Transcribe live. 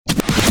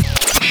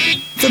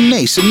The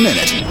Mason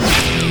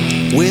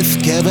Minute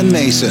with Kevin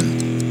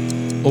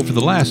Mason. Over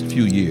the last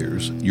few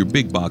years, your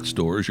big box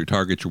stores, your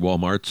Targets, your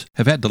Walmarts,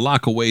 have had to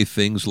lock away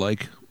things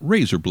like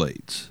razor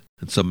blades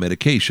and some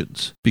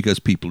medications because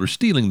people are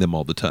stealing them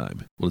all the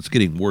time. Well, it's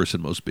getting worse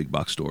in most big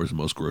box stores and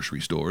most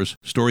grocery stores.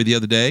 Story the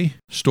other day,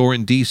 store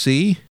in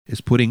D.C. is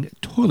putting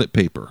toilet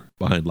paper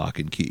behind lock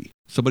and key.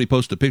 Somebody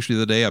posted a picture the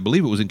other day, I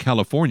believe it was in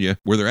California,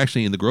 where they're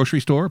actually in the grocery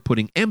store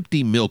putting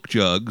empty milk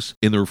jugs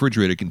in the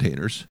refrigerator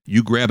containers.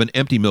 You grab an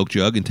empty milk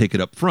jug and take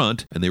it up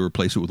front, and they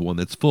replace it with one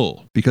that's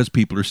full because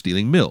people are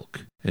stealing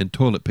milk and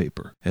toilet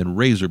paper and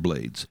razor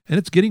blades. And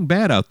it's getting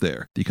bad out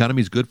there. The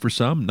economy is good for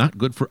some, not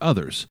good for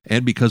others.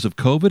 And because of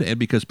COVID and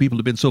because people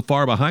have been so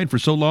far behind for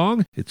so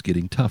long, it's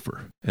getting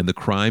tougher. And the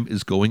crime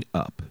is going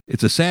up.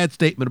 It's a sad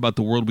statement about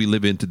the world we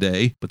live in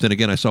today. But then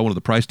again, I saw one of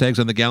the price tags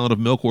on the gallon of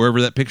milk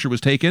wherever that picture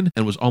was taken,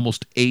 and it was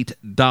almost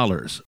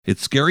 $8.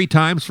 It's scary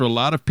times for a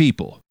lot of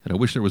people. And I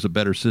wish there was a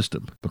better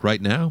system. But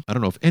right now, I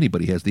don't know if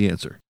anybody has the answer.